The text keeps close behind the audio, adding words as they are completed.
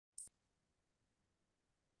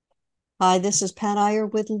Hi, this is Pat Iyer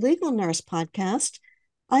with Legal Nurse Podcast.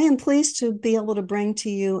 I am pleased to be able to bring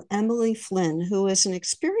to you Emily Flynn, who is an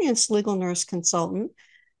experienced legal nurse consultant,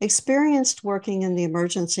 experienced working in the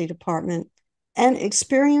emergency department, and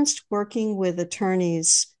experienced working with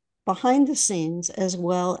attorneys behind the scenes as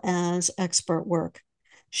well as expert work.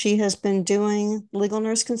 She has been doing legal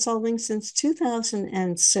nurse consulting since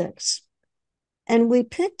 2006. And we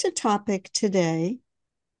picked a topic today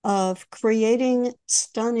of creating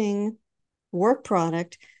stunning work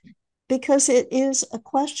product because it is a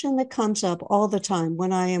question that comes up all the time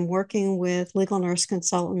when I am working with legal nurse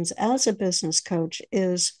consultants as a business coach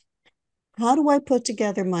is how do I put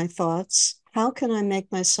together my thoughts? How can I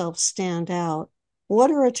make myself stand out?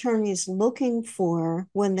 What are attorneys looking for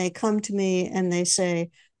when they come to me and they say,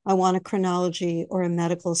 I want a chronology or a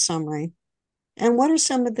medical summary? And what are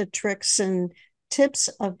some of the tricks and tips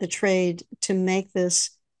of the trade to make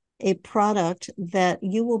this a product that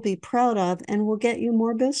you will be proud of and will get you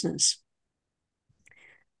more business?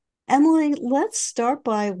 Emily, let's start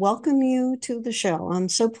by welcoming you to the show. I'm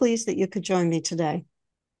so pleased that you could join me today.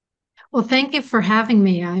 Well, thank you for having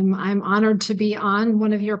me. I'm honored to be on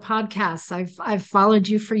one of your podcasts. I've followed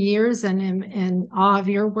you for years and am in awe of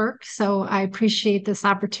your work. So I appreciate this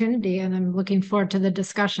opportunity and I'm looking forward to the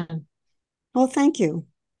discussion. Well, thank you.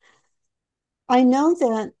 I know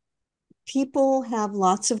that people have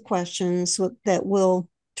lots of questions that we'll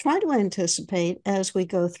try to anticipate as we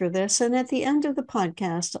go through this. And at the end of the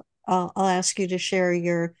podcast, I'll ask you to share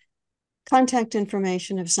your contact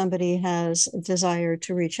information if somebody has a desire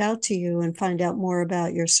to reach out to you and find out more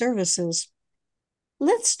about your services.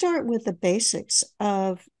 Let's start with the basics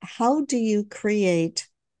of how do you create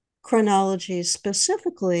chronologies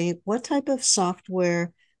specifically? What type of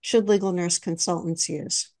software should legal nurse consultants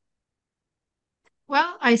use?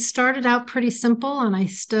 Well, I started out pretty simple and I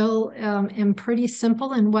still am pretty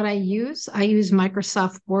simple in what I use. I use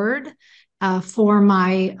Microsoft Word for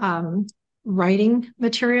my writing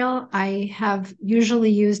material. I have usually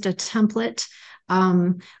used a template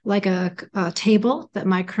like a table that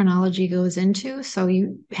my chronology goes into. So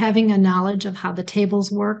you having a knowledge of how the tables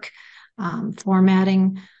work,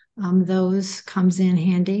 formatting those comes in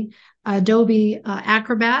handy. Adobe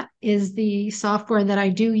Acrobat is the software that I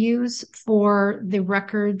do use for the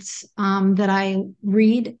records that I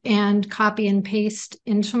read and copy and paste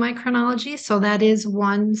into my chronology. So that is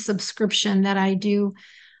one subscription that I do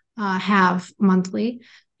have monthly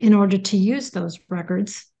in order to use those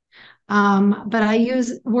records. But I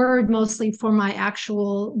use Word mostly for my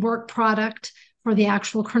actual work product. For the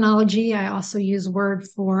actual chronology, I also use Word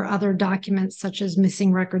for other documents, such as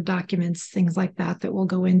missing record documents, things like that, that we'll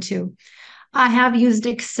go into. I have used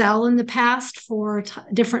Excel in the past for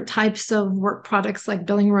different types of work products like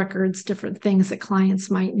billing records, different things that clients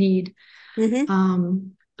might need. Mm-hmm.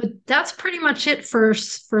 But that's pretty much it for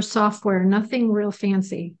software, nothing real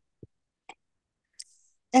fancy.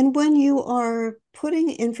 And when you are putting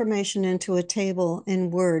information into a table in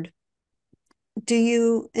Word, do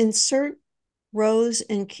you insert rows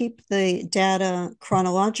and keep the data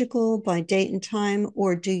chronological by date and time,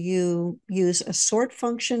 or do you use a sort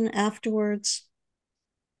function afterwards?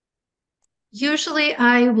 Usually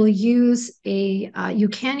I will use you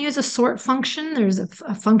can use a sort function. There's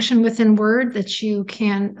a function within Word that you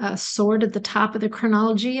can sort at the top of the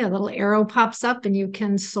chronology. A little arrow pops up and you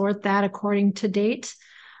can sort that according to date.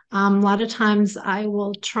 A lot of times I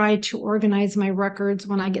will try to organize my records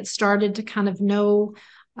when I get started to kind of know,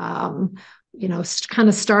 um, kind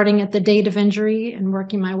of starting at the date of injury and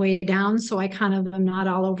working my way down. So I kind of am not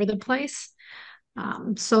all over the place.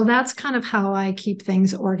 So that's kind of how I keep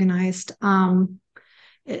things organized.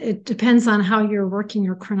 It depends on how you're working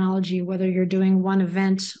your chronology, whether you're doing one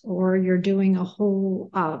event or you're doing a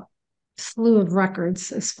whole slew of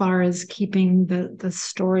records as far as keeping the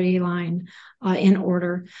storyline in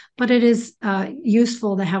order. But it is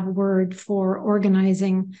useful to have Word for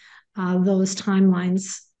organizing those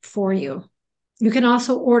timelines for you. You can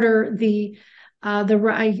also order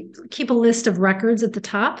I keep a list of records at the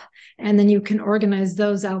top, and then you can organize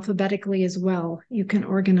those alphabetically as well. You can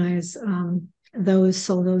organize those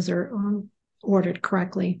so those are ordered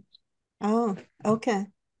correctly. Oh, okay.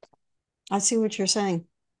 I see what you're saying.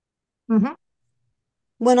 Mhm.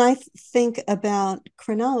 When I think about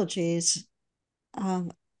chronologies, um,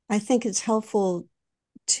 I think it's helpful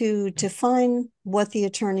to define what the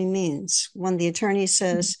attorney means. When the attorney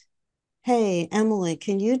says, hey, Emily,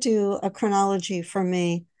 can you do a chronology for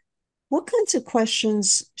me? What kinds of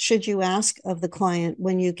questions should you ask of the client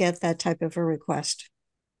when you get that type of a request?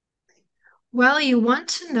 Well, you want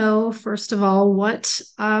to know, first of all, what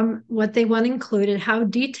they want included, how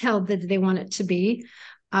detailed that they want it to be.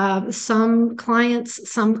 Some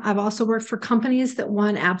clients, I've also worked for companies that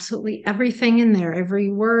want absolutely everything in there, every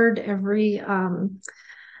word, every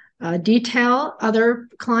detail. Other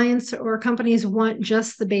clients or companies want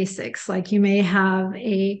just the basics. Like you may have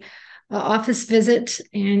a office visit,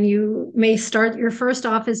 and you may start your first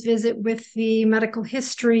office visit with the medical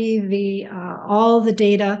history, the all the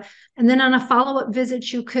data, and then on a follow-up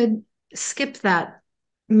visit, you could skip that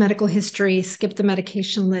medical history, skip the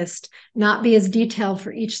medication list, not be as detailed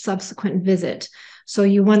for each subsequent visit. So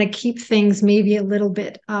you want to keep things maybe a little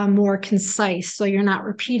bit more concise. So you're not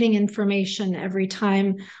repeating information every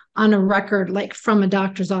time on a record, like from a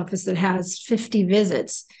doctor's office that has 50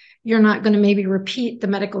 visits. You're not going to maybe repeat the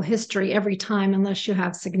medical history every time unless you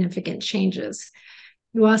have significant changes.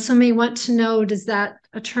 You also may want to know, does that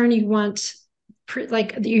attorney want,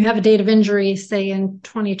 like you have a date of injury, say in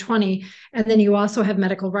 2020, and then you also have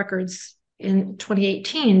medical records in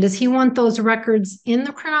 2018. Does he want those records in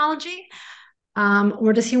the chronology?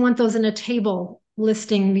 Or does he want those in a table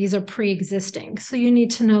listing these are pre-existing? So you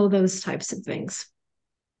need to know those types of things.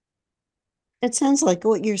 It sounds like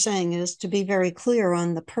what you're saying is to be very clear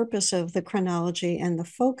on the purpose of the chronology and the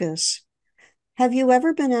focus. Have you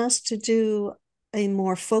ever been asked to do a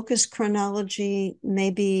more focused chronology,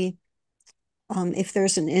 maybe if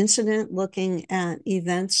there's an incident, looking at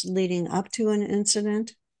events leading up to an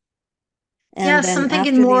incident, and Yes, then I'm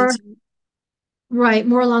thinking after the more. incident? Right,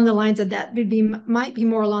 more along the lines of that would be might be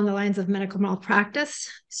more along the lines of medical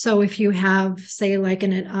malpractice. So if you have, say, like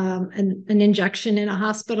an injection in a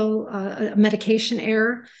hospital, a medication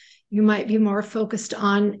error, you might be more focused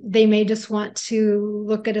on. They may just want to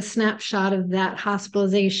look at a snapshot of that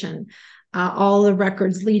hospitalization, all the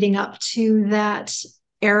records leading up to that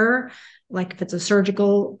error, like if it's a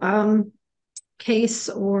surgical case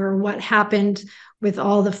or what happened with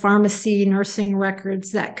all the pharmacy nursing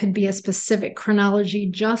records. That could be a specific chronology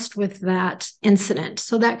just with that incident.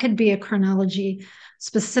 So that could be a chronology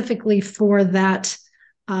specifically for that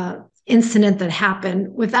incident that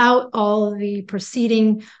happened without all the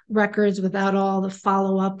preceding records, without all the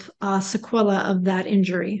follow-up sequela of that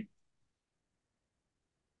injury.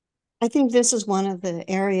 I think this is one of the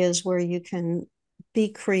areas where you can be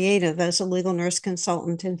creative as a legal nurse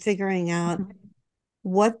consultant in figuring out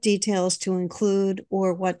what details to include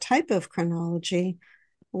or what type of chronology.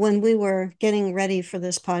 When we were getting ready for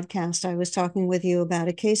this podcast, I was talking with you about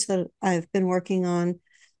a case that I've been working on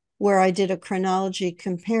where I did a chronology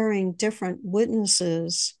comparing different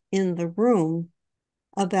witnesses in the room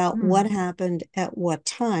about what happened at what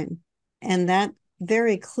time. And that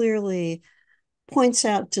very clearly points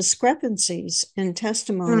out discrepancies in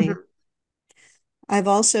testimony. Mm-hmm. I've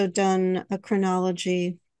also done a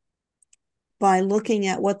chronology by looking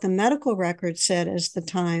at what the medical record said as the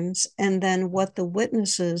times and then what the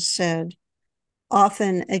witnesses said,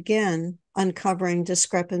 often again uncovering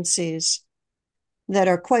discrepancies that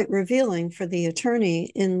are quite revealing for the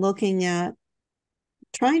attorney in looking at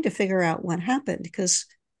trying to figure out what happened. Because,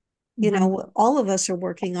 you know, all of us are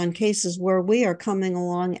working on cases where we are coming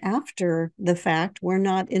along after the fact. We're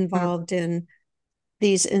not involved in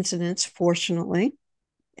these incidents, fortunately.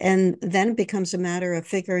 And then it becomes a matter of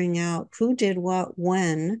figuring out who did what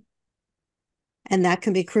when, and that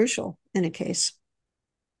can be crucial in a case.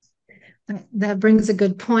 That brings a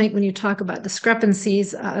good point when you talk about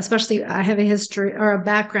discrepancies, especially I have a history or a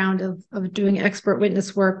background of doing expert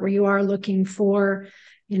witness work where you are looking for,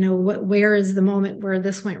 where is the moment where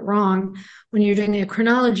this went wrong. When you're doing a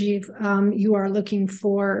chronology, you are looking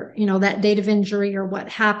for, that date of injury or what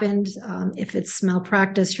happened. If it's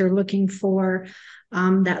malpractice, you're looking for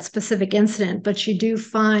that specific incident. But you do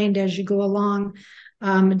find as you go along,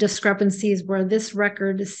 discrepancies where this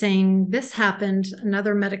record is saying this happened,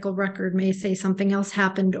 another medical record may say something else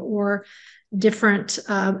happened, or different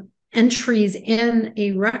entries in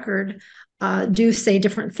a record do say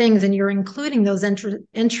different things, and you're including those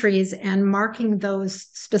entries and marking those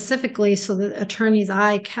specifically so the attorney's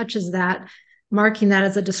eye catches that, marking that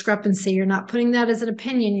as a discrepancy. You're not putting that as an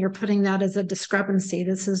opinion, you're putting that as a discrepancy.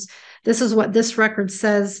 This is what this record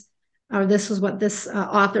says, or this is what this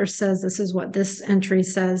author says, this is what this entry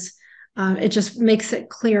says. It just makes it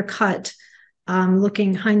clear cut.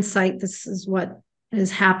 Looking hindsight, this is what has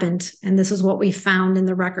happened, and this is what we found in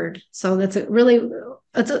the record. So that's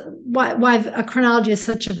why a chronology is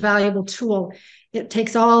such a valuable tool. It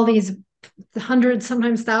takes all these hundreds,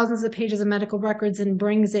 sometimes thousands of pages of medical records and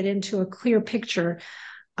brings it into a clear picture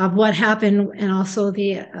of what happened, and also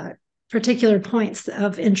the particular points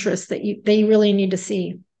of interest that they really need to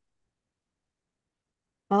see.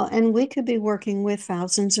 Well, and we could be working with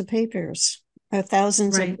thousands of papers or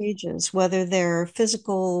thousands of Right. pages, whether they're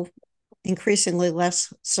physical increasingly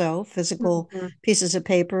less so, physical pieces of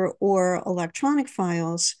paper or electronic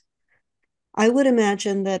files, I would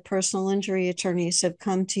imagine that personal injury attorneys have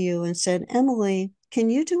come to you and said, Emily, can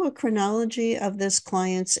you do a chronology of this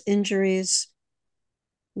client's injuries?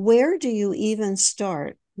 Where do you even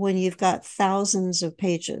start when you've got thousands of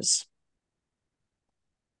pages?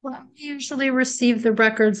 Well, I usually receive the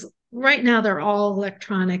records. Right now, they're all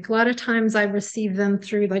electronic. A lot of times I receive them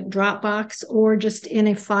through like Dropbox or just in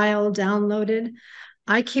a file downloaded.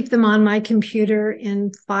 I keep them on my computer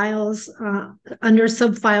in files under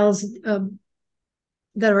subfiles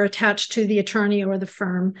that are attached to the attorney or the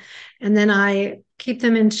firm. And then I keep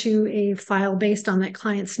them into a file based on that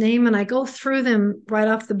client's name. And I go through them right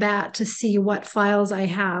off the bat to see what files I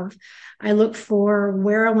have. I look for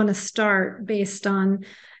where I want to start based on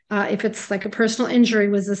if it's like a personal injury,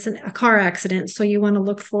 was this a car accident? So you want to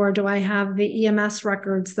look for, do I have the EMS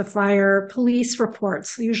records, the fire, police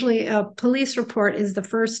reports? Usually a police report is the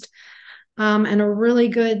first and a really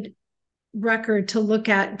good record to look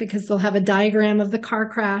at because they'll have a diagram of the car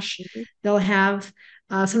crash. Mm-hmm. They'll have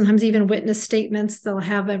sometimes even witness statements. They'll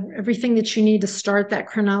have everything that you need to start that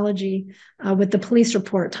chronology with the police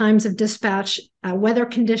report, times of dispatch, weather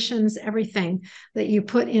conditions, everything that you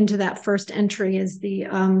put into that first entry is the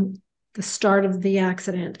start of the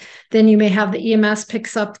accident. Then you may have the EMS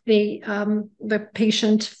picks up the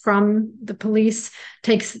patient from the police,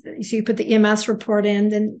 so you put the EMS report in,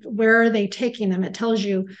 then where are they taking them? It tells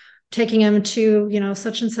you taking them to,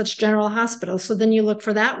 such and such general hospital. So then you look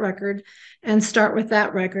for that record and start with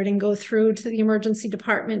that record and go through to the emergency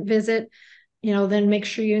department visit, then make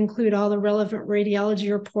sure you include all the relevant radiology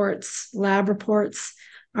reports, lab reports.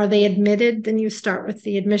 Are they admitted? Then you start with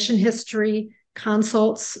the admission history,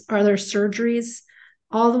 consults, are there surgeries?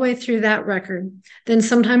 All the way through that record. Then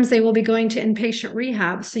sometimes they will be going to inpatient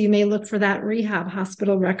rehab. So you may look for that rehab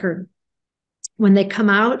hospital record. When they come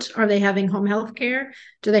out, are they having home health care?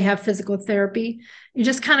 Do they have physical therapy? You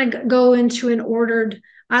just kind of go into an ordered,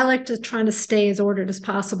 I like to try to stay as ordered as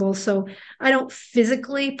possible. So I don't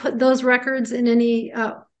physically put those records in any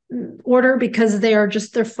order because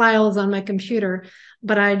they're files on my computer,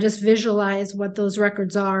 but I just visualize what those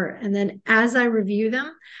records are. And then as I review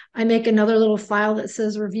them, I make another little file that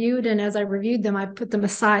says reviewed. And as I reviewed them, I put them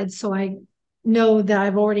aside. So I know that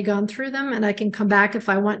I've already gone through them and I can come back if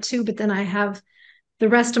I want to, but then I have the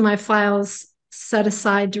rest of my files set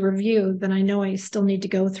aside to review, then I know I still need to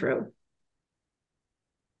go through.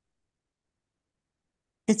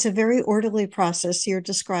 It's a very orderly process you're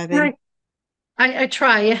describing. Right. I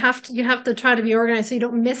try. You have to try to be organized so you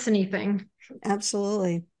don't miss anything.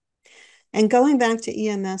 Absolutely. And going back to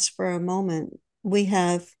EMS for a moment, we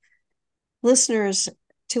have listeners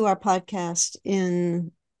to our podcast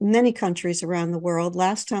in many countries around the world.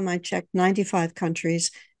 Last time I checked, 95 countries.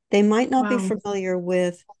 They might not be familiar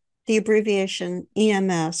with the abbreviation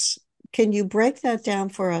EMS. Can you break that down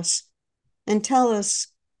for us and tell us,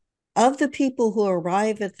 of the people who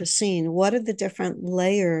arrive at the scene, what are the different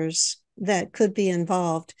layers that could be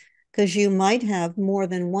involved? Because you might have more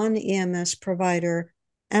than one EMS provider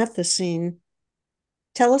at the scene.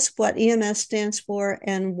 Tell us what EMS stands for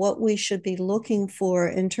and what we should be looking for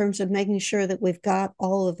in terms of making sure that we've got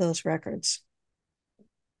all of those records.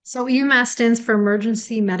 So EMS stands for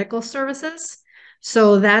Emergency Medical Services.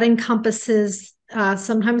 So that encompasses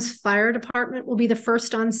sometimes fire department will be the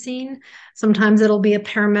first on scene. Sometimes it'll be a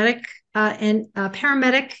paramedic, and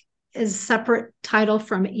paramedic is a separate title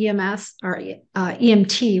from EMS or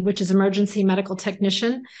EMT, which is emergency medical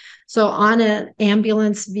technician. So on an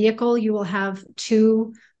ambulance vehicle, you will have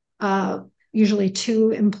usually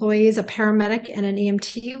two employees, a paramedic and an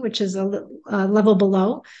EMT, which is a level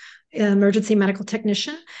below emergency medical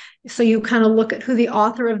technician. So you kind of look at who the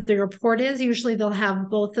author of the report is. Usually they'll have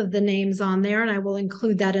both of the names on there, and I will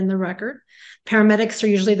include that in the record. Paramedics are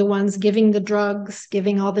usually the ones giving the drugs,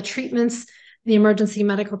 giving all the treatments. The emergency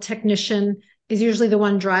medical technician is usually the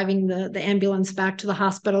one driving the ambulance back to the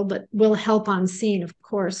hospital, but will help on scene, of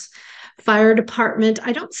course. Fire department,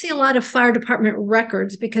 I don't see a lot of fire department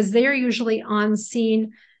records because they are usually on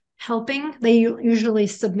scene helping. They usually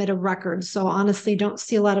submit a record. So honestly, don't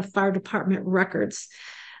see a lot of fire department records.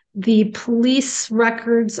 The police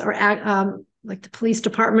records are like the police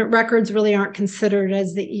department records really aren't considered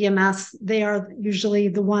as the EMS. They are usually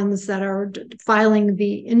the ones that are filing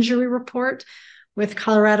the injury report with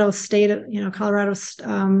Colorado State, Colorado,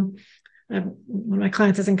 one of my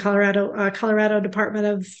clients is in Colorado Department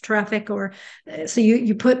of Traffic, so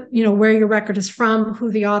you put, where your record is from,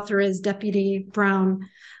 who the author is, Deputy Brown.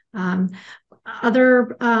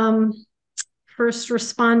 Other first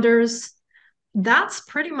responders, that's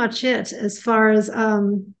pretty much it as far as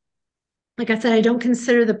like I said, I don't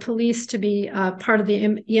consider the police to be part of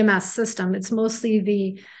the EMS system. It's mostly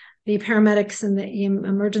the paramedics and the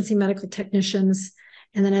emergency medical technicians.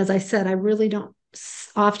 And then, as I said, I really don't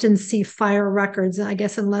often see fire records. I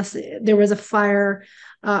guess unless there was a fire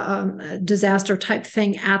disaster type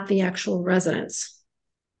thing at the actual residence.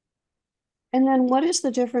 And then what is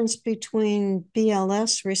the difference between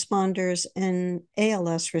BLS responders and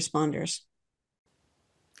ALS responders?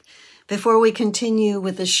 Before we continue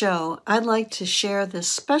with the show, I'd like to share this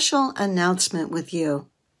special announcement with you.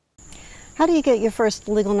 How do you get your first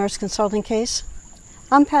legal nurse consulting case?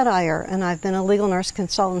 I'm Pat Iyer, and I've been a legal nurse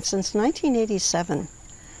consultant since 1987.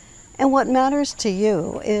 And what matters to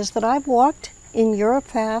you is that I've walked in your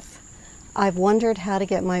path. I've wondered how to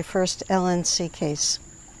get my first LNC case.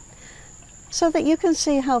 So that you can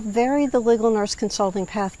see how varied the legal nurse consulting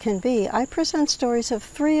path can be, I present stories of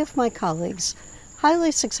 3 of my colleagues,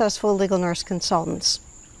 highly successful legal nurse consultants.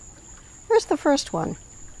 Here's the first one.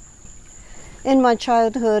 In my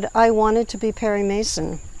childhood, I wanted to be Perry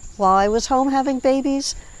Mason. While I was home having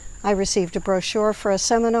babies, I received a brochure for a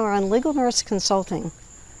seminar on legal nurse consulting.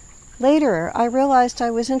 Later, I realized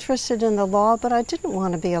I was interested in the law, but I didn't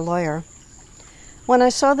want to be a lawyer. When I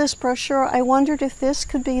saw this brochure, I wondered if this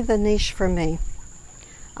could be the niche for me.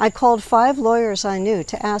 I called 5 lawyers I knew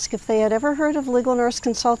to ask if they had ever heard of legal nurse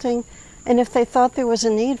consulting and if they thought there was a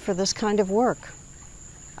need for this kind of work.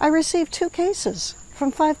 I received 2 cases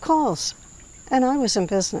from 5 calls, and I was in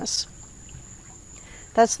business.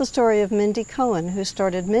 That's the story of Mindy Cohen, who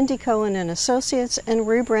started Mindy Cohen and Associates and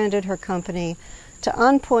rebranded her company to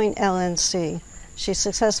On Point LNC. She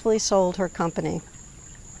successfully sold her company.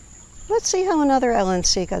 Let's see how another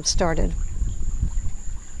LNC got started.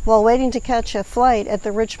 While waiting to catch a flight at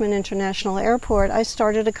the Richmond International Airport, I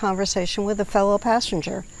started a conversation with a fellow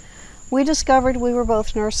passenger. We discovered we were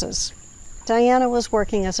both nurses. Diana was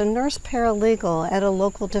working as a nurse paralegal at a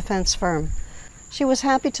local defense firm. She was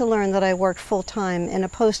happy to learn that I worked full-time in a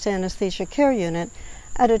post-anesthesia care unit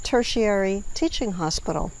at a tertiary teaching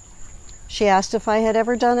hospital. She asked if I had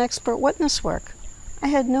ever done expert witness work. I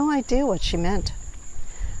had no idea what she meant.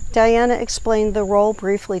 Diana explained the role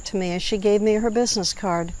briefly to me as she gave me her business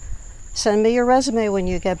card. Send me your resume when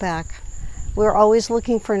you get back. We're always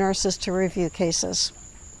looking for nurses to review cases.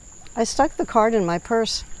 I stuck the card in my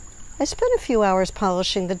purse. I spent a few hours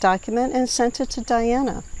polishing the document and sent it to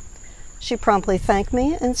Diana. She promptly thanked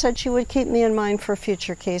me and said she would keep me in mind for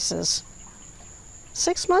future cases.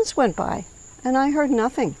 6 months went by, and I heard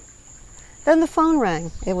nothing. Then the phone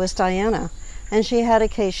rang. It was Diana, and she had a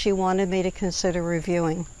case she wanted me to consider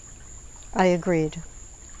reviewing. I agreed.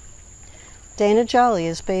 Dana Jolly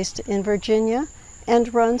is based in Virginia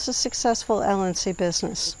and runs a successful LNC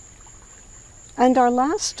business. And our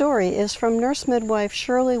last story is from nurse midwife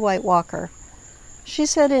Shirley White Walker. She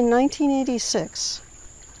said in 1986,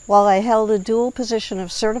 while I held a dual position of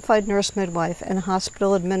certified nurse midwife and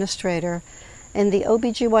hospital administrator in the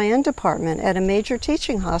OBGYN department at a major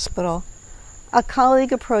teaching hospital, a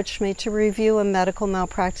colleague approached me to review a medical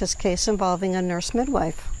malpractice case involving a nurse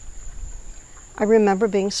midwife. I remember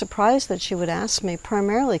being surprised that she would ask me,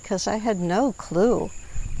 primarily because I had no clue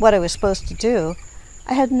what I was supposed to do.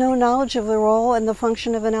 I had no knowledge of the role and the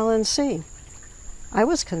function of an LNC. I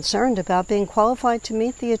was concerned about being qualified to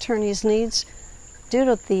meet the attorney's needs due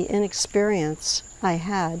to the inexperience I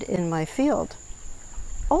had in my field.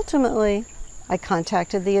 Ultimately, I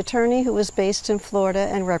contacted the attorney who was based in Florida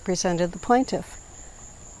and represented the plaintiff.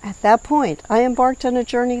 At that point, I embarked on a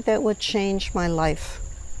journey that would change my life.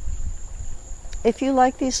 If you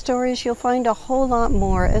like these stories, you'll find a whole lot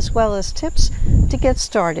more, as well as tips to get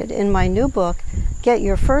started in my new book, Get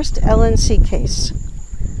Your First LNC Case.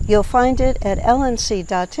 You'll find it at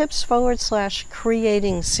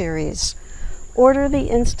lnc.tips/creating series. Order the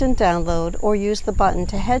instant download or use the button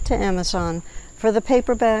to head to Amazon for the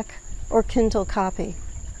paperback or Kindle copy.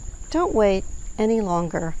 Don't wait any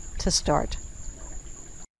longer to start.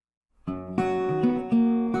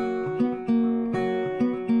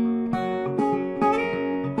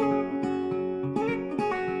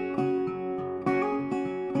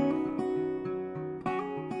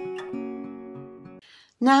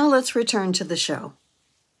 Now let's return to the show.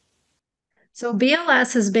 So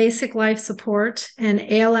BLS is basic life support and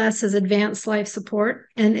ALS is advanced life support.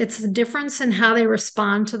 And it's the difference in how they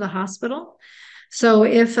respond to the hospital. So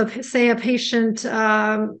if, say, a patient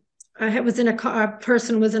was in a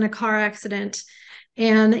person was in a car accident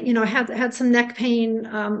and, had some neck pain,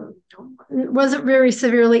 wasn't very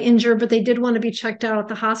severely injured, but they did want to be checked out at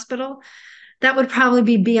the hospital, that would probably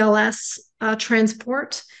be BLS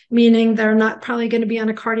transport, meaning they're not probably going to be on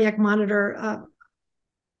a cardiac monitor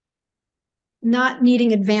not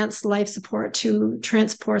needing advanced life support to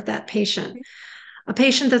transport that patient. A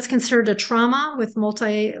patient that's considered a trauma with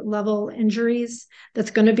multi-level injuries,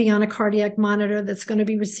 that's going to be on a cardiac monitor, that's going to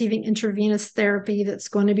be receiving intravenous therapy, that's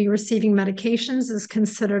going to be receiving medications, is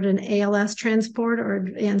considered an ALS transport or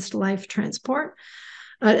advanced life transport,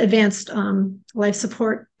 advanced life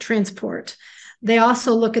support transport. They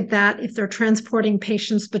also look at that if they're transporting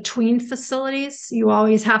patients between facilities. You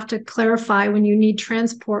always have to clarify when you need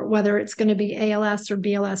transport whether it's going to be ALS or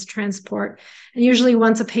BLS transport. And usually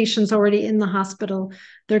once a patient's already in the hospital,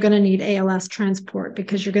 they're going to need ALS transport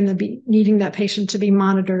because you're going to be needing that patient to be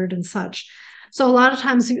monitored and such. So a lot of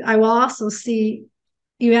times I will also see,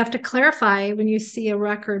 you have to clarify when you see a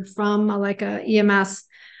record from like a EMS.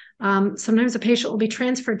 Sometimes a patient will be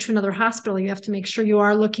transferred to another hospital. You have to make sure you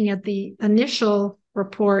are looking at the initial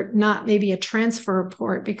report, not maybe a transfer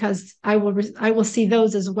report, because I will see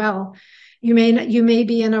those as well. You may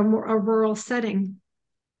be in a rural setting,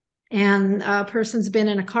 and a person's been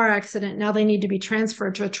in a car accident. Now they need to be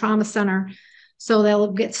transferred to a trauma center. So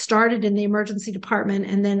they'll get started in the emergency department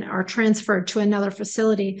and then are transferred to another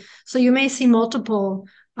facility. So you may see multiple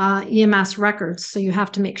EMS records. So you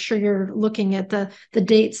have to make sure you're looking at the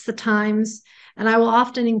dates, the times. And I will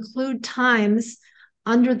often include times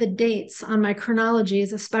under the dates on my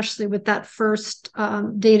chronologies, especially with that first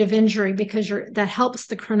date of injury, because that helps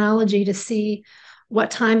the chronology to see what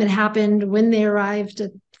time it happened, when they arrived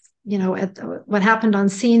at, what happened on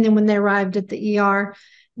scene, and when they arrived at the ER.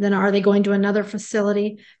 Then are they going to another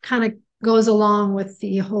facility? Kind of goes along with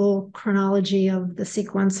the whole chronology of the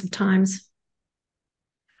sequence of times.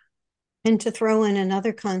 And to throw in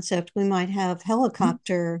another concept, we might have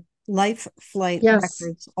helicopter life flight Yes.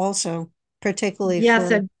 records also, particularly Yes,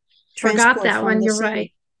 for I forgot transport that from one. the You're right.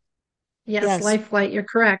 city. Yes, Yes. life flight, you're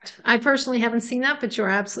correct. I personally haven't seen that, but you're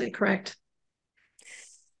absolutely correct.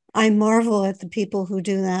 I marvel at the people who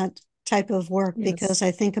do that type of work because Yes.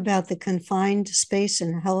 I think about the confined space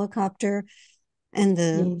in a helicopter and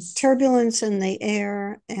the Yes. turbulence in the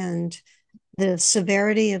air and the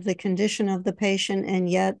severity of the condition of the patient. And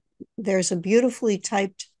yet there's a beautifully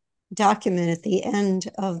typed document at the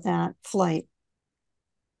end of that flight.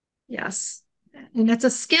 Yes. And it's a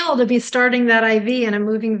skill to be starting that IV in a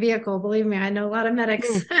moving vehicle. Believe me, I know a lot of medics,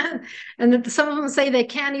 and that some of them say they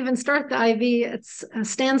can't even start the IV. It's a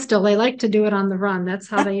standstill. They like to do it on the run. That's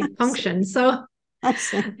how they function. So, I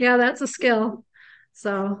see. yeah, that's a skill.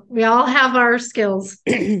 So we all have our skills.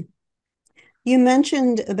 You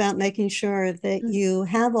mentioned about making sure that you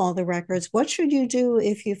have all the records. What should you do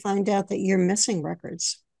if you find out that you're missing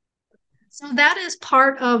records? So that is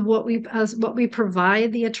part of what we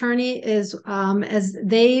provide the attorney is as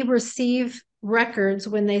they receive records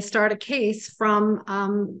when they start a case from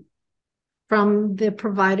the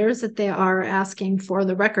providers that they are asking for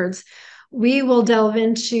the records. We will delve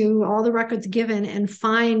into all the records given and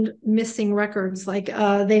find missing records. Like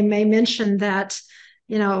they may mention that,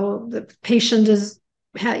 the patient just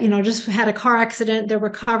had a car accident. They're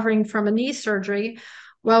recovering from a knee surgery.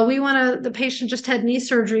 Well, the patient just had knee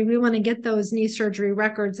surgery. We want to get those knee surgery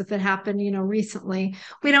records if it happened, recently.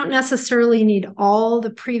 We don't necessarily need all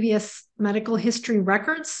the previous medical history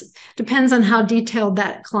records. Depends on how detailed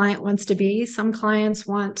that client wants to be. Some clients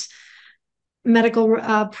want medical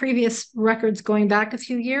previous records going back a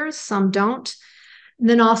few years, some don't. And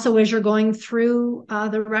then also, as you're going through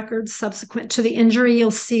the records subsequent to the injury,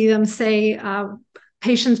 you'll see them say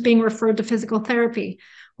patients being referred to physical therapy.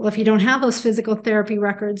 Well, if you don't have those physical therapy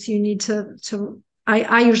records, you need to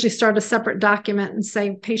I usually start a separate document and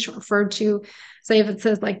say patient referred to, say if it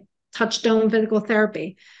says like Touchstone Physical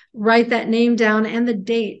Therapy, write that name down and the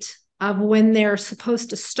date of when they're supposed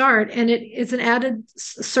to start. And it is an added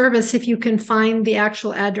service if you can find the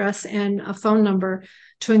actual address and a phone number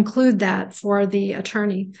to include that for the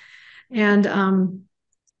attorney. And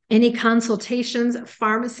any consultations,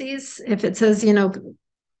 pharmacies, if it says,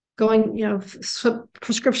 going,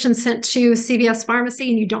 prescription sent to CVS pharmacy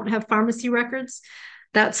and you don't have pharmacy records,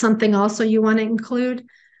 that's something also you want to include.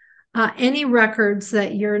 Any records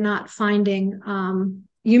that you're not finding.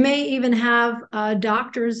 You may even have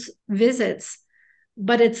doctor's visits,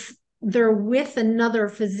 but they're with another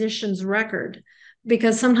physician's record,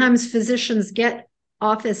 because sometimes physicians get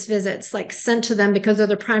office visits like sent to them because they're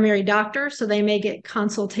the primary doctor. So they may get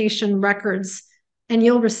consultation records and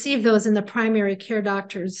you'll receive those in the primary care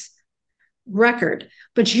doctor's record,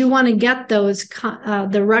 but you want to get those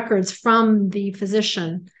the records from the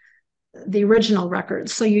physician, the original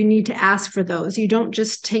records. So you need to ask for those. You don't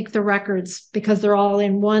just take the records because they're all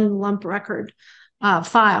in one lump record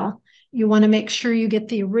file. You want to make sure you get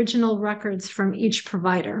the original records from each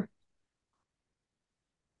provider.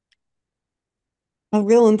 A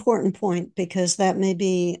real important point, because that may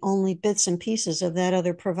be only bits and pieces of that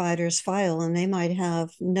other provider's file, and they might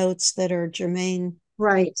have notes that are germane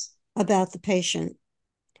Right. about the patient.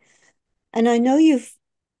 And I know you've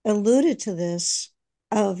alluded to this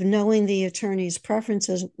of knowing the attorney's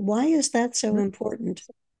preferences. Why is that so important?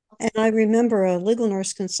 And I remember a legal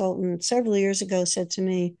nurse consultant several years ago said to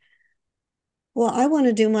me, well, I want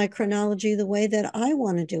to do my chronology the way that I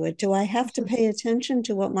want to do it. Do I have to pay attention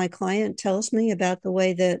to what my client tells me about the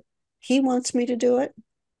way that he wants me to do it?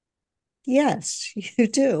 Yes, you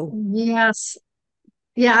do. Yes.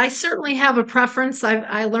 Yeah, I certainly have a preference.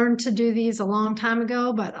 I learned to do these a long time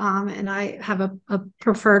ago, but and I have a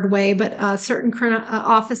preferred way. But certain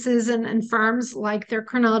offices and firms like their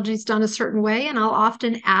chronologies done a certain way, and I'll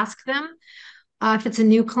often ask them if it's a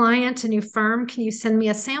new client, a new firm, can you send me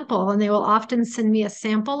a sample? And they will often send me a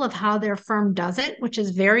sample of how their firm does it, which is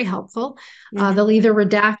very helpful. Mm-hmm. They'll either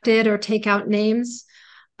redact it or take out names,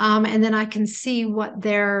 and then I can see what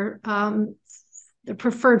the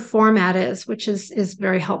preferred format is, which is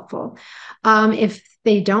very helpful. If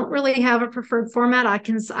they don't really have a preferred format,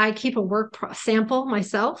 I keep a work sample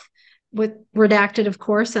myself with redacted, of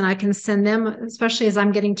course, and I can send them, especially as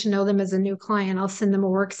I'm getting to know them as a new client, I'll send them a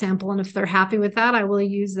work sample. And if they're happy with that, I will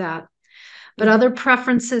use that. But Mm-hmm. other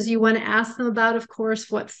preferences you want to ask them about, of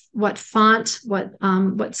course, what font,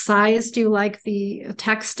 what size do you like the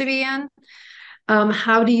text to be in?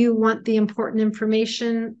 How do you want the important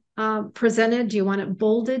information presented? Do you want it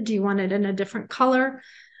bolded? Do you want it in a different color?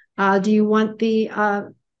 Do you want the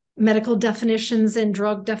medical definitions and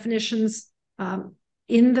drug definitions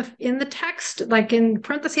in the text, like in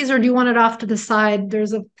parentheses, or do you want it off to the side?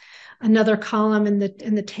 There's another column in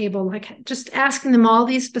the table. Like just asking them all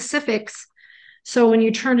these specifics. So when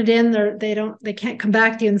you turn it in, they can't come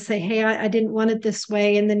back to you and say, "Hey, I didn't want it this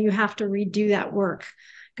way," and then you have to redo that work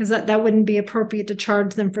because that wouldn't be appropriate to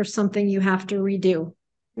charge them for something you have to redo.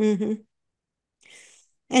 Mm-hmm.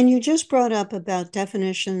 And you just brought up about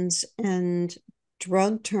definitions and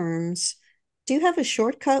drug terms. Do you have a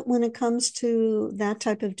shortcut when it comes to that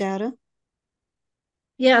type of data?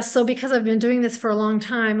 Yeah, so because I've been doing this for a long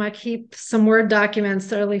time, I keep some Word documents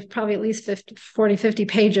that are probably at least 50, 40, 50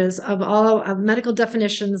 pages of all of medical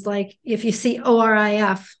definitions. Like if you see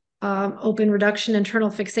ORIF, open reduction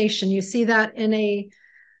internal fixation, you see that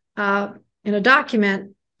uh, in a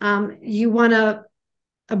document, you want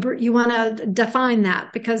to define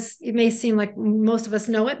that because it may seem like most of us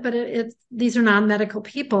know it, but these are non-medical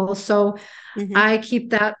people. So Mm-hmm. I keep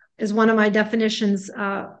that as one of my definitions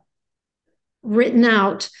written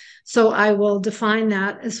out. So I will define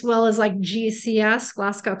that as well as like GCS,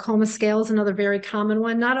 Glasgow Coma Scale is another very common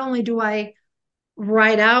one. Not only do I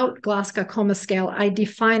write out Glasgow Coma Scale, I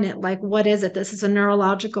define it like what is it? This is a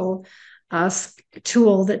neurological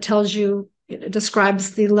tool that tells you it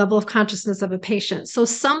describes the level of consciousness of a patient. So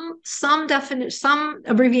some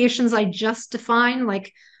abbreviations I just define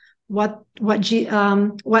like what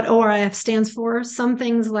ORIF stands for. Some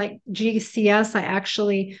things like GCS I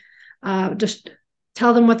actually just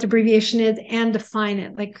tell them what the abbreviation is and define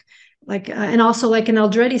it and also like an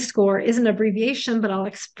Aldrete score is an abbreviation, but I'll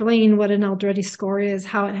explain what an Aldrete score is,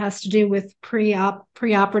 how it has to do with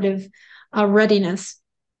preoperative readiness.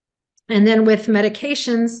 And then with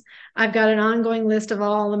medications, I've got an ongoing list of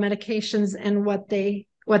all the medications and what they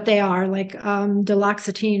are. Like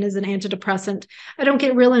duloxetine is an antidepressant. I don't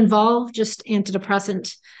get real involved, just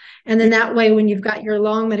antidepressant. And then that way, when you've got your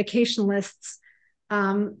long medication lists,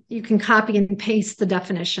 you can copy and paste the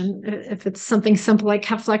definition. If it's something simple like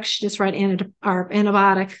Keflex, you just write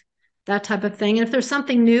antibiotic, that type of thing. And if there's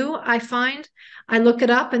something new I find, I look it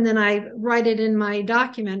up and then I write it in my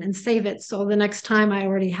document and save it. So the next time I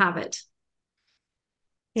already have it.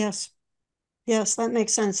 Yes. Yes, that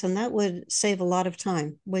makes sense. And that would save a lot of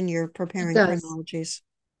time when you're It preparing does. chronologies.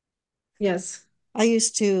 Yes. I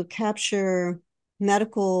used to capture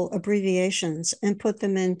medical abbreviations and put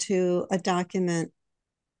them into a document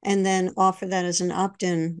and then offer that as an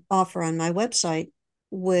opt-in offer on my website,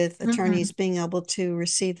 with Mm-hmm. attorneys being able to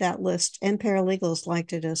receive that list, and paralegals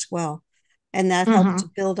liked it as well. And that helped Mm-hmm.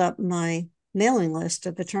 to build up my mailing list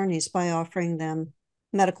of attorneys by offering them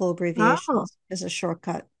medical Oh. abbreviations as a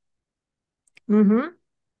shortcut. Mm-hmm.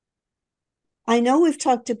 I know we've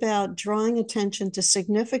talked about drawing attention to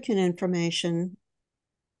significant information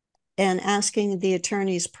and asking the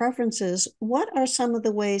attorney's preferences. What are some of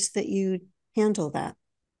the ways that you handle that?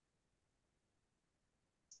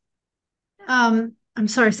 I'm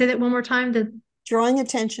sorry, say that one more time. Drawing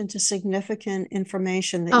attention to significant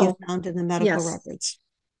information that you Oh, found in the medical yes. records.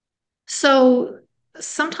 So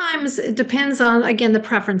sometimes it depends on, again, the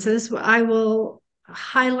preferences. I will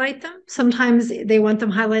highlight them. Sometimes they want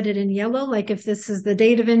them highlighted in yellow, like if this is the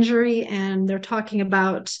date of injury and they're talking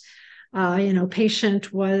about,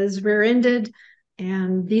 patient was rear-ended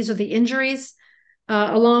and these are the injuries,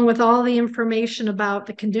 along with all the information about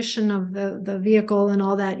the condition of the vehicle and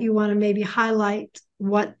all that. You want to maybe highlight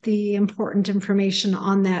what the important information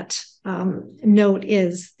on that note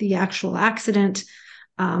is, the actual accident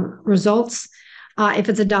results. If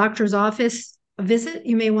it's a doctor's office visit,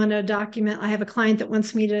 you may want to document. I have a client that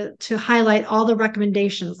wants me to highlight all the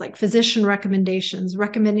recommendations, like physician recommendations,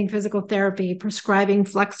 recommending physical therapy, prescribing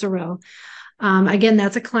Flexeril. Again,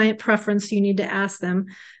 that's a client preference. You need to ask them,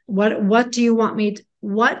 what do you want me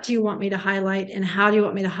to highlight, and how do you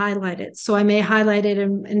want me to highlight it? So I may highlight it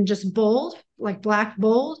in just bold, like black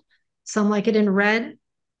bold. Some like it in red.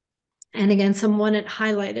 And again, some want it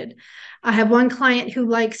highlighted. I have one client who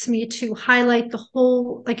likes me to highlight the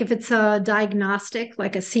whole, like if it's a diagnostic,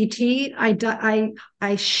 like a CT,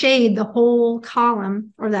 I shade the whole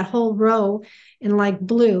column or that whole row in like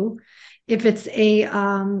blue. If it's a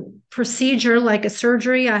procedure like a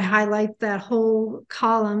surgery, I highlight that whole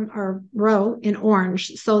column or row in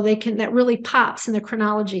orange. So that really pops in the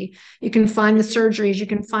chronology. You can find the surgeries, you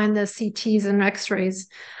can find the CTs and x-rays.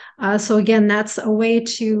 So again, that's a way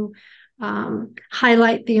to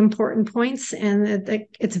highlight the important points, and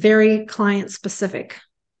it's very client specific.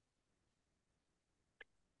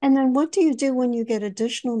 And then what do you do when you get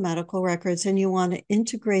additional medical records and you want to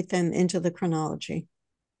integrate them into the chronology?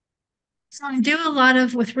 So I do a lot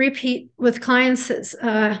of with clients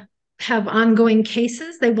that have ongoing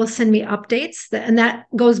cases. They will send me updates, and that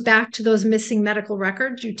goes back to those missing medical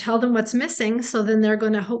records. You tell them what's missing, so then they're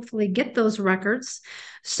going to hopefully get those records.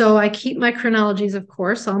 So I keep my chronologies, of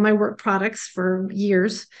course, all my work products for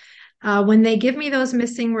years. When they give me those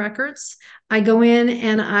missing records, I go in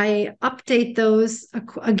and I update those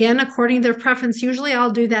again according to their preference. Usually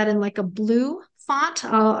I'll do that in like a blue font.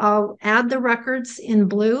 I'll add the records in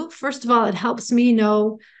blue. First of all, it helps me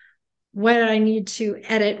know what I need to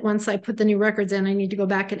edit. Once I put the new records in, I need to go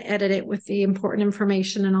back and edit it with the important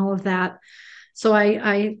information and all of that. So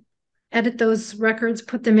I edit those records,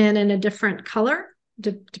 put them in a different color,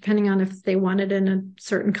 depending on if they want it in a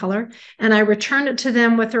certain color. And I return it to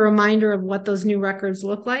them with a reminder of what those new records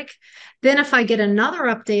look like. Then if I get another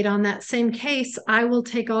update on that same case, I will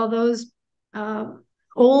take all those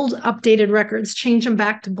old updated records, change them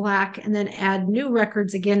back to black, and then add new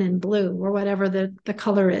records again in blue or whatever the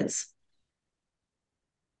color is.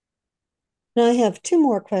 Now I have two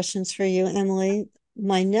more questions for you, Emily.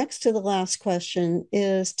 My next to the last question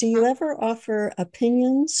is, do you ever offer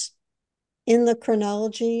opinions in the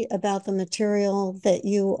chronology about the material that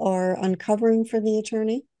you are uncovering for the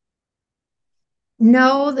attorney?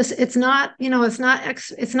 No, it's not,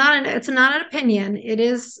 it's not an opinion. It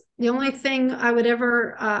is the only thing I would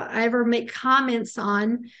I ever make comments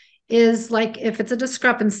on is like if it's a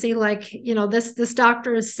discrepancy, like, this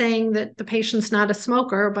doctor is saying that the patient's not a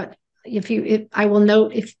smoker, but if I will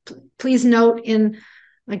note, please note in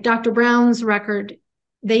like Dr. Brown's record,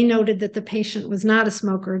 they noted that the patient was not a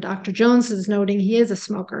smoker. Dr. Jones is noting he is a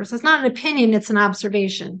smoker. So it's not an opinion, it's an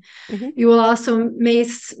observation. Mm-hmm. You will also make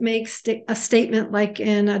a statement like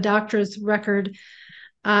in a doctor's record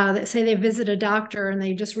that say they visit a doctor and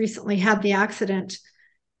they just recently had the accident.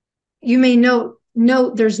 You may note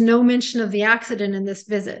there's no mention of the accident in this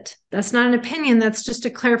visit. That's not an opinion. That's just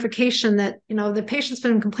a clarification that, the patient's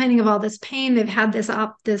been complaining of all this pain. They've had this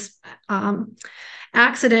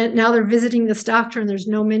accident. Now they're visiting this doctor and there's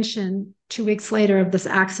no mention 2 weeks later of this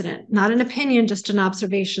accident. Not an opinion, just an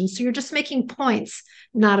observation. So you're just making points,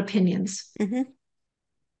 not opinions. Mm-hmm.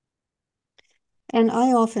 And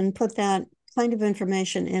I often put that kind of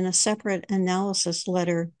information in a separate analysis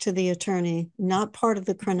letter to the attorney, not part of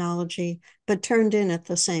the chronology, but turned in at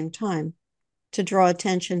the same time to draw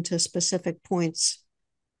attention to specific points.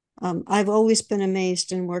 I've always been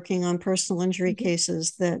amazed in working on personal injury mm-hmm.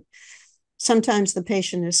 cases that sometimes the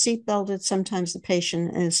patient is seatbelted, sometimes the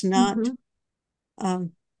patient is not. Mm-hmm.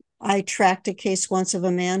 I tracked a case once of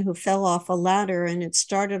a man who fell off a ladder, and it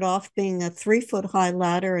started off being a 3-foot high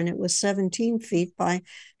ladder, and it was 17 feet by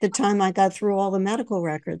the time I got through all the medical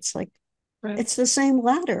records. Like, right. It's the same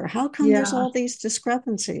ladder. How come there's all these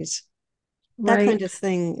discrepancies? Right. That kind of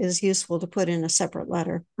thing is useful to put in a separate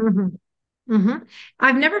letter. Mm-hmm. Mm-hmm.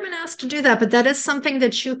 I've never been asked to do that, but that is something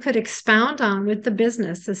that you could expound on with the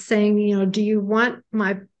business, is saying, do you want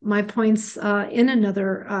my points in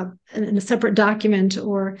another in a separate document,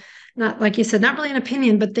 or not, like you said, not really an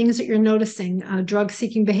opinion, but things that you're noticing, drug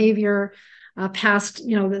seeking behavior, past,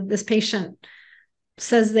 this patient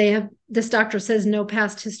says this doctor says no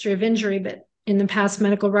past history of injury, but in the past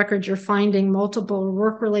medical records, you're finding multiple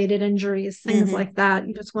work-related injuries, things Mm-hmm. like that.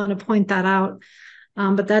 You just want to point that out.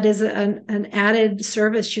 But that is an added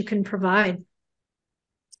service you can provide.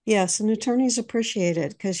 Yes, and attorneys appreciate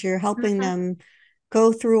it because you're helping Mhm. them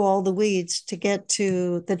go through all the weeds to get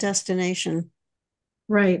to the destination.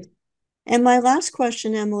 Right. And my last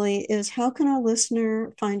question, Emily, is how can our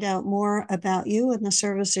listener find out more about you and the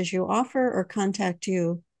services you offer or contact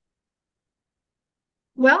you?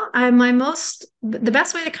 Well, the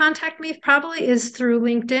best way to contact me probably is through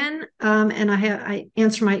LinkedIn. And I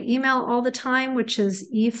answer my email all the time, which is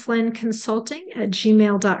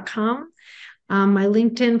eflynnconsulting@gmail.com. My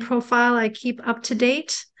LinkedIn profile I keep up to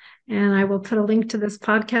date, and I will put a link to this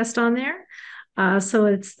podcast on there.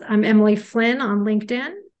 I'm Emily Flynn on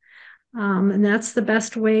LinkedIn. And that's the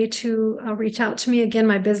best way to reach out to me. Again,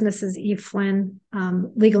 my business is E. Flynn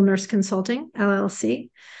Legal Nurse Consulting, LLC.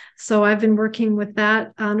 So I've been working with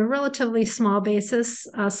that on a relatively small basis,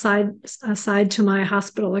 aside to my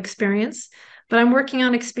hospital experience. But I'm working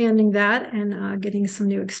on expanding that and getting some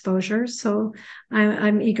new exposure. So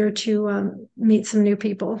I'm eager to meet some new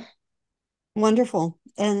people. Wonderful.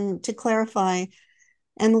 And to clarify,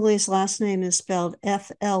 Emily's last name is spelled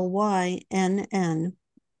Flynn.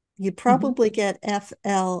 You Mhm. probably get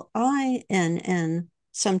Flinn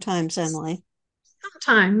sometimes, Emily.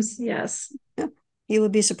 Sometimes, yes. You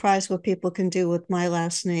would be surprised what people can do with my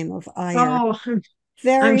last name of Iyer. Oh, I'm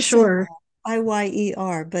Very sure. simple,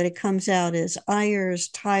 Iyer, but it comes out as Ayers,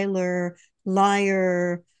 Tyler,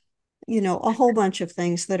 liar, a whole bunch of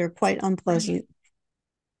things that are quite Right. unpleasant.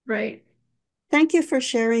 Right. Thank you for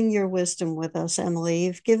sharing your wisdom with us, Emily.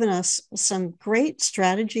 You've given us some great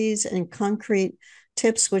strategies and concrete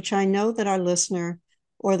tips, which I know that our listener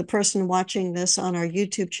or the person watching this on our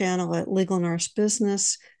YouTube channel at Legal Nurse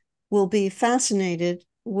Business will be fascinated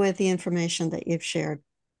with the information that you've shared.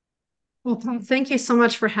 Well, thank you so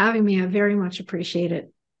much for having me. I very much appreciate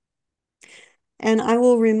it. And I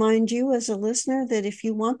will remind you as a listener that if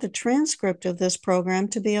you want the transcript of this program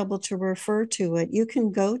to be able to refer to it, you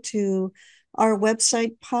can go to our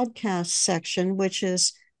website podcast section, which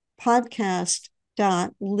is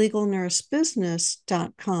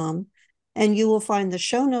podcast.legalnursebusiness.com. And you will find the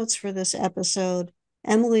show notes for this episode,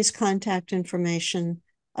 Emily's contact information,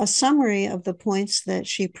 a summary of the points that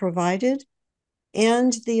she provided,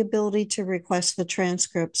 and the ability to request the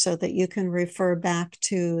transcript so that you can refer back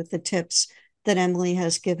to the tips that Emily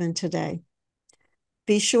has given today.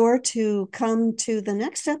 Be sure to come to the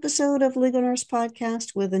next episode of Legal Nurse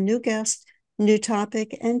Podcast with a new guest, new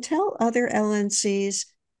topic, and tell other LNCs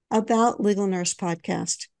about Legal Nurse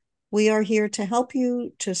Podcast. We are here to help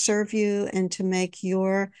you, to serve you, and to make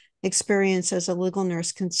your experience as a legal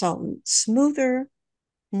nurse consultant smoother,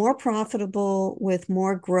 more profitable, with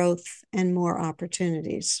more growth and more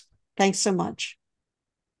opportunities. Thanks so much.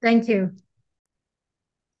 Thank you.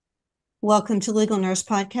 Welcome to Legal Nurse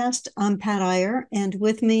Podcast. I'm Pat Iyer, and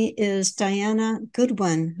with me is Diana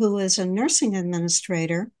Goodwin, who is a nursing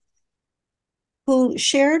administrator who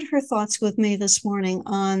shared her thoughts with me this morning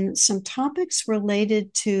on some topics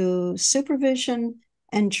related to supervision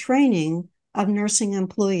and training of nursing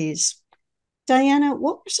employees. Diana,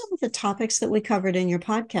 what were some of the topics that we covered in your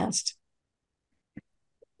podcast?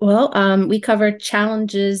 Well, we covered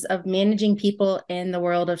challenges of managing people in the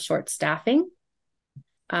world of short staffing.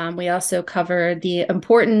 We also covered the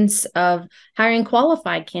importance of hiring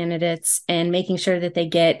qualified candidates and making sure that they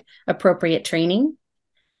get appropriate training.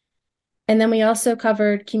 And then we also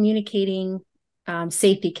covered communicating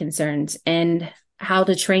safety concerns and how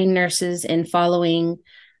to train nurses in following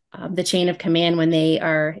the chain of command when they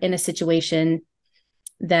are in a situation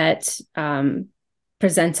that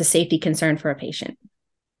presents a safety concern for a patient.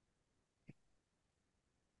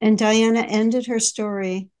 And Diana ended her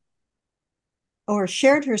story or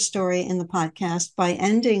shared her story in the podcast by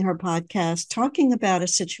ending her podcast talking about a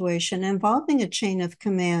situation involving a chain of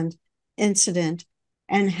command incident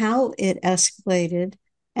and how it escalated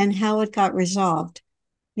and how it got resolved.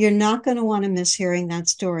 You're not going to want to miss hearing that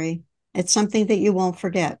story. It's something that you won't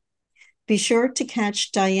forget. Be sure to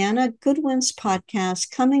catch Diana Goodwin's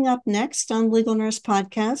podcast coming up next on Legal Nurse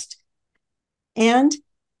Podcast. And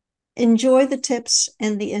enjoy the tips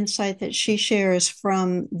and the insight that she shares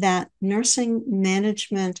from that nursing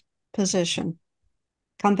management position.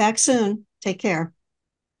 Come back soon. Take care.